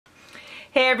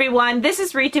Hey everyone, this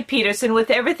is Rita Peterson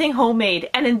with Everything Homemade,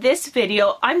 and in this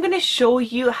video I'm going to show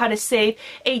you how to save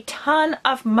a ton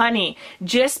of money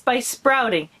just by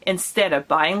sprouting instead of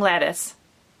buying lettuce.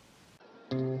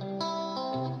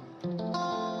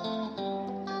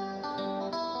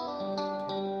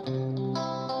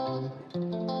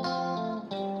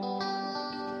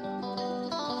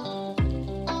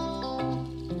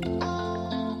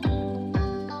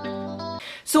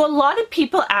 So a lot of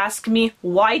people ask me,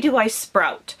 why do I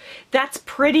sprout? That's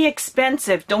pretty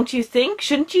expensive, don't you think?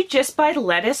 Shouldn't you just buy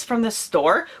lettuce from the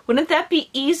store? Wouldn't that be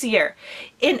easier?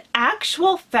 In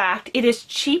actual fact, it is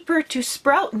cheaper to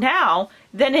sprout now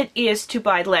than it is to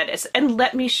buy lettuce. And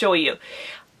let me show you.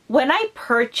 When I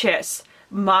purchase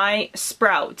my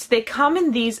sprouts, they come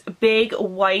in these big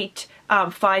white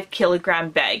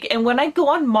 5-kilogram bag. And when I go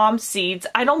on Mom Seeds,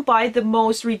 I don't buy the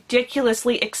most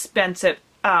ridiculously expensive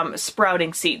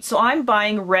sprouting seeds. So I'm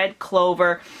buying red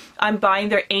clover, I'm buying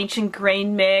their ancient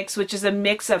grain mix, which is a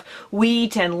mix of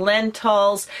wheat and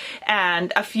lentils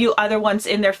and a few other ones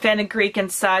in there, fenugreek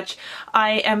and such.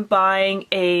 I am buying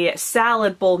a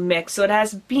salad bowl mix, so it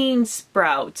has bean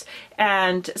sprouts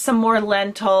and some more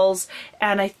lentils,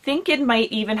 and I think it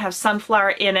might even have sunflower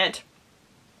in it.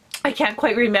 I can't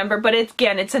quite remember, but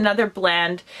it's another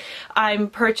blend. I'm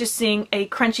purchasing a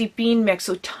crunchy bean mix,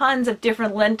 so tons of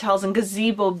different lentils and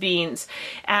gazebo beans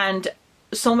and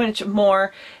so much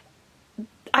more.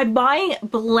 I'm buying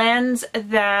blends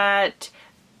that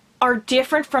are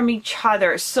different from each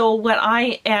other. So when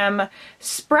I am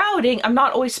sprouting, I'm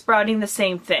not always sprouting the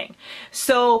same thing.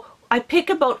 So I pick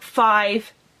about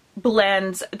 5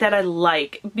 blends that I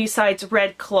like besides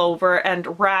red clover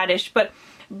and radish, but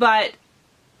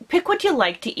pick what you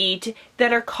like to eat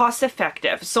that are cost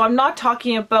effective. So I'm not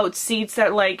talking about seeds that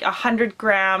are like 100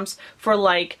 grams for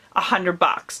like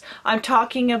 $100. I'm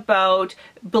talking about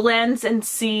blends and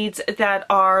seeds that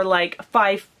are like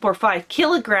 5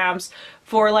 kilograms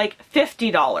for like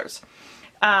 $50.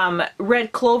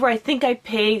 Red clover, I think I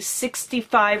pay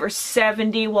 65 or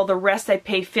 70, while the rest I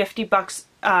pay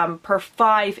 $50 per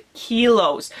 5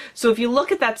 kilos. So if you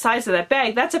look at that size of that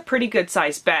bag, that's a pretty good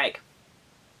size bag.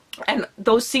 And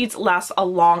those seeds last a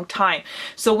long time.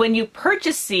 So when you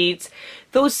purchase seeds,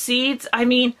 those seeds, I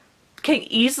mean, can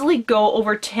easily go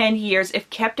over 10 years if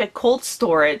kept at cold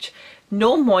storage,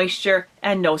 no moisture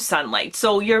and no sunlight.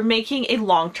 So you're making a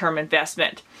long-term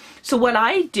investment. So what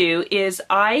I do is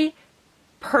I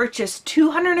purchase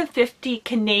 250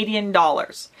 Canadian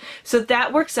dollars. So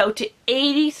that works out to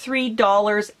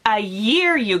 $83 a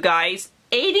year, you guys.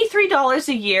 $83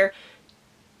 a year.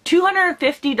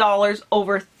 $250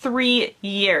 over 3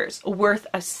 years worth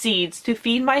of seeds to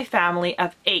feed my family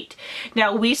of 8.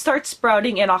 Now we start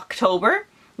sprouting in October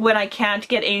when I can't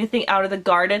get anything out of the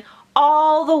garden,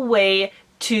 all the way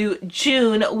to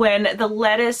June when the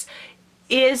lettuce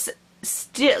is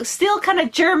still kind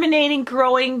of germinating,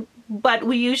 growing, but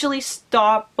we usually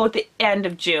stop about the end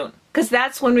of June, because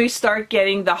that's when we start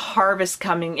getting the harvest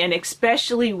coming in,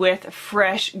 especially with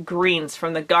fresh greens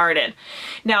from the garden.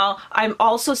 Now, I'm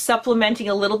also supplementing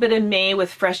a little bit in May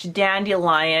with fresh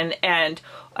dandelion and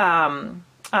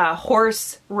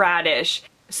horseradish,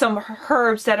 some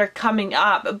herbs that are coming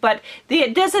up, but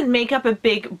it doesn't make up a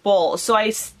big bowl, so I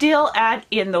still add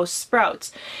in those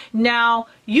sprouts. Now,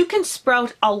 you can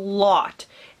sprout a lot,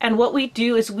 and what we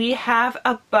do is we have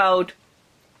about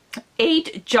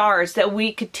 8 jars that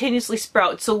we continuously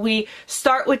sprout. So we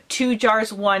start with 2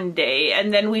 jars one day,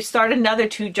 and then we start another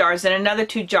 2 jars and another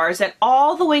 2 jars, and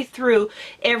all the way through,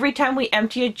 every time we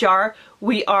empty a jar,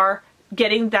 we are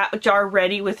getting that jar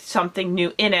ready with something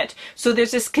new in it. So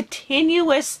there's this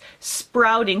continuous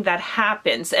sprouting that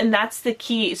happens, and that's the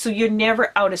key. So you're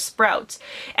never out of sprouts.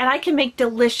 And I can make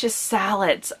delicious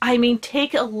salads. I mean,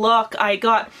 take a look. I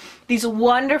got these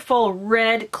wonderful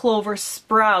red clover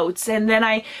sprouts, and then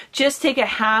I just take a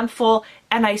handful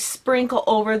and I sprinkle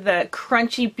over the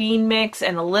crunchy bean mix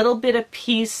and a little bit of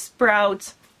pea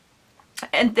sprouts,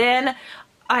 and then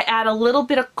I add a little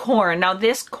bit of corn. Now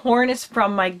this corn is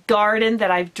from my garden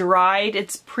that I've dried.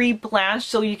 It's pre-blanched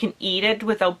so you can eat it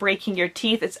without breaking your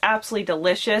teeth. It's absolutely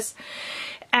delicious.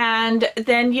 And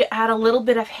then you add a little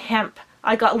bit of hemp.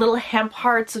 I got little hemp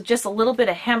hearts, so just a little bit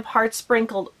of hemp hearts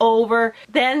sprinkled over.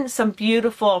 Then some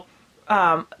beautiful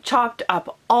chopped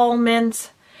up almonds,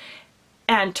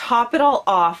 and top it all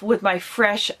off with my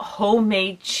fresh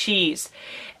homemade cheese.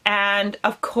 And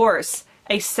of course,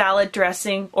 a salad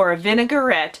dressing or a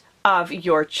vinaigrette of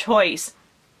your choice.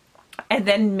 And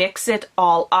then mix it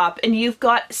all up, and you've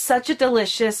got such a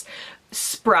delicious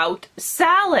sprout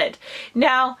salad.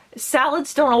 Now,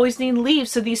 salads don't always need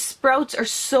leaves, so these sprouts are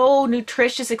so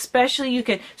nutritious, especially you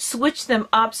can switch them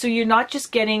up so you're not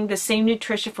just getting the same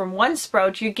nutrition from one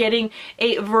sprout, you're getting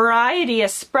a variety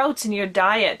of sprouts in your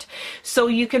diet. So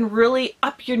you can really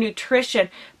up your nutrition.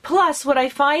 Plus, what I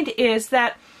find is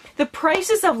that the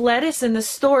prices of lettuce in the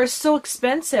store is so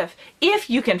expensive if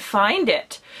you can find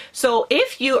it. So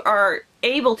if you are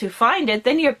able to find it,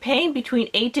 then you're paying between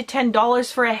 $8 to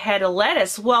 $10 for a head of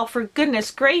lettuce. Well, for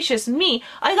goodness gracious me,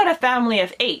 I got a family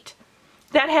of 8.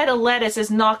 That head of lettuce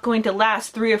is not going to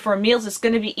last 3 or 4 meals. It's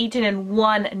going to be eaten in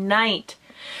one night.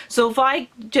 So if I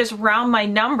just round my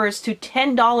numbers to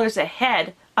 $10 a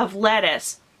head of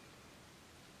lettuce,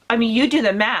 I mean, you do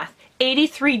the math.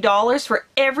 $83 for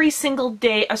every single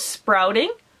day of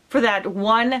sprouting for that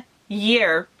 1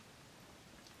 year,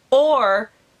 or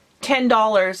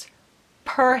 $10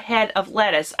 per head of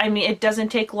lettuce. I mean, it doesn't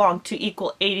take long to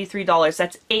equal $83.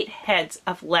 That's 8 heads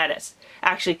of lettuce.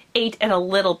 Actually, 8 and a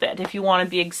little bit if you want to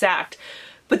be exact.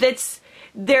 But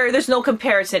there's no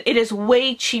comparison. It is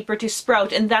way cheaper to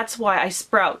sprout, and that's why I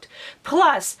sprout.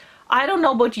 Plus, I don't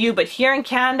know about you, but here in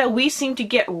Canada, we seem to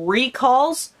get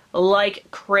recalls like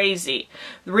crazy.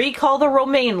 Recall the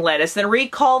romaine lettuce, then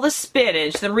recall the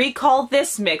spinach, then recall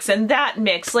this mix and that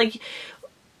mix. Like,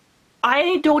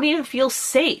 I don't even feel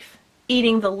safe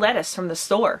eating the lettuce from the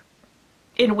store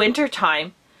in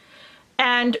wintertime.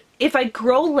 And if I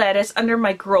grow lettuce under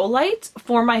my grow lights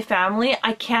for my family,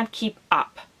 I can't keep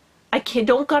up.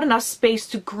 Don't got enough space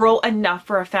to grow enough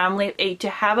for a family of 8 to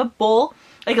have a bowl,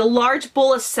 like a large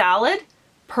bowl of salad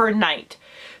per night.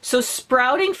 So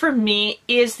sprouting for me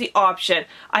is the option.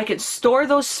 I can store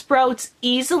those sprouts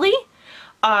easily.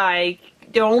 It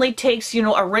only takes,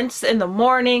 a rinse in the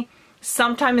morning,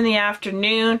 sometime in the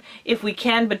afternoon if we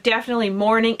can, but definitely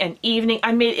morning and evening.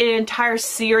 I made an entire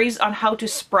series on how to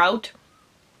sprout,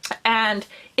 and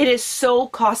it is so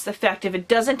cost effective. It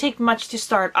doesn't take much to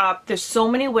start up. There's so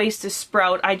many ways to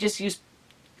sprout. I just use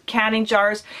canning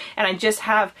jars, and I just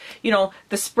have,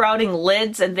 the sprouting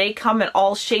lids, and they come in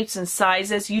all shapes and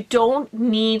sizes. You don't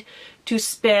need to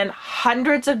spend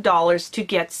hundreds of dollars to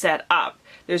get set up.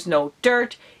 There's no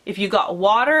dirt. If you got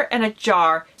water and a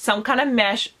jar, some kind of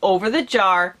mesh over the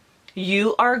jar,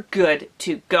 you are good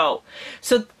to go.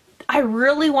 So I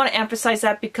really want to emphasize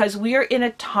that, because we are in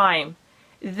a time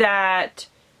that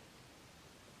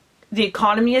the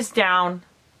economy is down.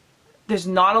 There's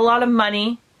not a lot of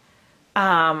money.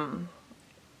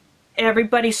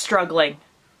 Everybody's struggling.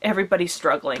 Everybody's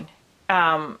struggling.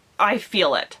 I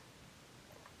feel it.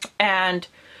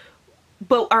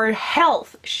 But our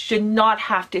health should not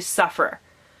have to suffer.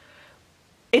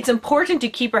 It's important to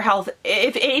keep our health.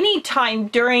 If any time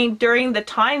during the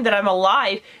time that I'm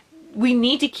alive, we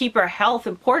need to keep our health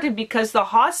important, because the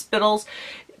hospitals,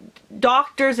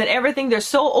 doctors and everything, they're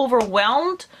so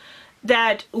overwhelmed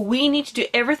that we need to do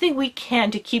everything we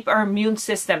can to keep our immune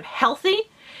system healthy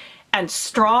and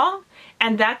strong,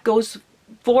 and that goes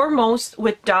foremost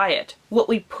with diet, what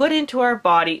we put into our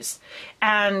bodies.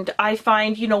 And I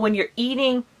find, when you're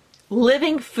eating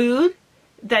living food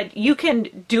that you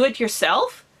can do it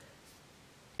yourself,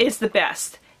 is the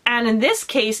best. And in this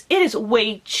case, it is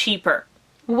way cheaper.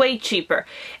 Way cheaper.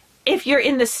 If you're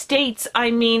in the States,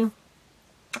 I mean,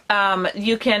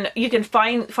 you can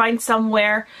find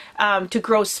somewhere to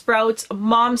grow sprouts.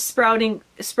 Mom's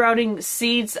sprouting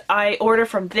seeds, I order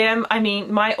from them. I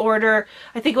mean, my order,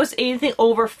 I think it was anything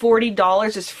over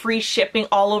 $40 is free shipping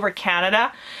all over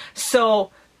Canada.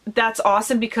 So that's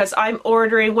awesome, because I'm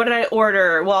ordering, what did I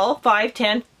order? Well, 5,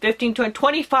 10, 15, 20,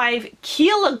 25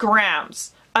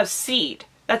 kilograms of seed.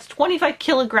 That's 25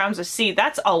 kilograms of seed.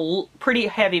 That's a pretty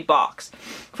heavy box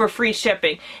for free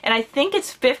shipping. And I think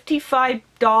it's $55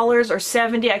 or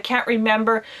 $70, I can't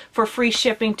remember, for free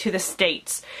shipping to the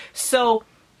States. So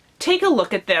take a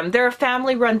look at them. They're a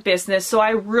family-run business, so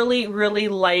I really, really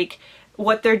like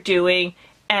what they're doing.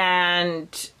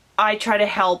 And I try to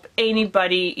help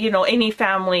anybody, any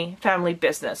family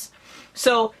business.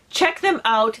 So check them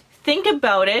out. Think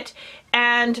about it.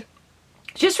 And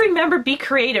just remember, be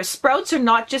creative. Sprouts are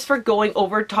not just for going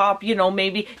over top,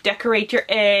 maybe decorate your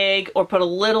egg or put a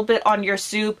little bit on your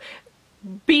soup.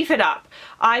 Beef it up.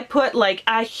 I put like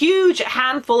a huge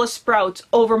handful of sprouts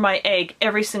over my egg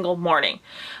every single morning.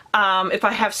 If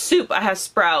I have soup, I have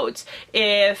sprouts.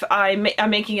 If I'm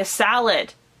making a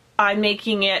salad, I'm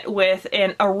making it with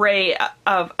an array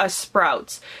of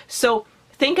sprouts. So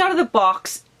think out of the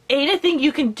box. Anything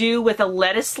you can do with a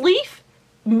lettuce leaf,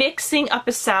 mixing up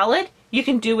a salad, you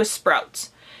can do with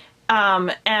sprouts.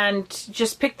 And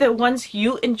just pick the ones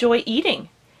you enjoy eating,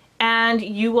 and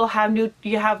you will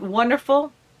have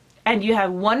wonderful, and you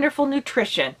have wonderful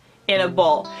nutrition in a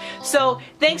bowl. So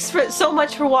thanks so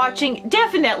much for watching.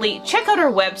 Definitely check out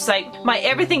our website. My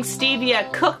Everything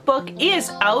Stevia cookbook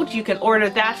is out. You can order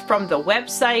that from the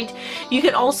website. You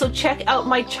can also check out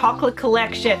my chocolate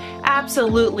collection.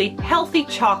 Absolutely healthy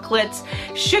chocolates,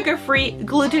 sugar-free,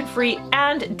 gluten-free,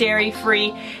 and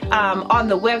dairy-free on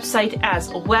the website as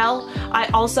well. I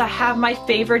also have my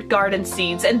favorite garden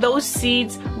seeds, and those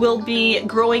seeds will be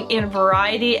growing in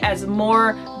variety as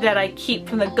more that I keep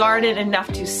from the garden, enough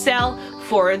to sell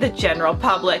for the general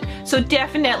public. So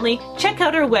definitely check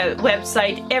out our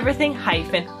website,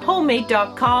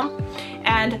 everything-homemade.com,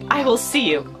 and I will see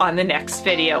you on the next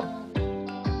video.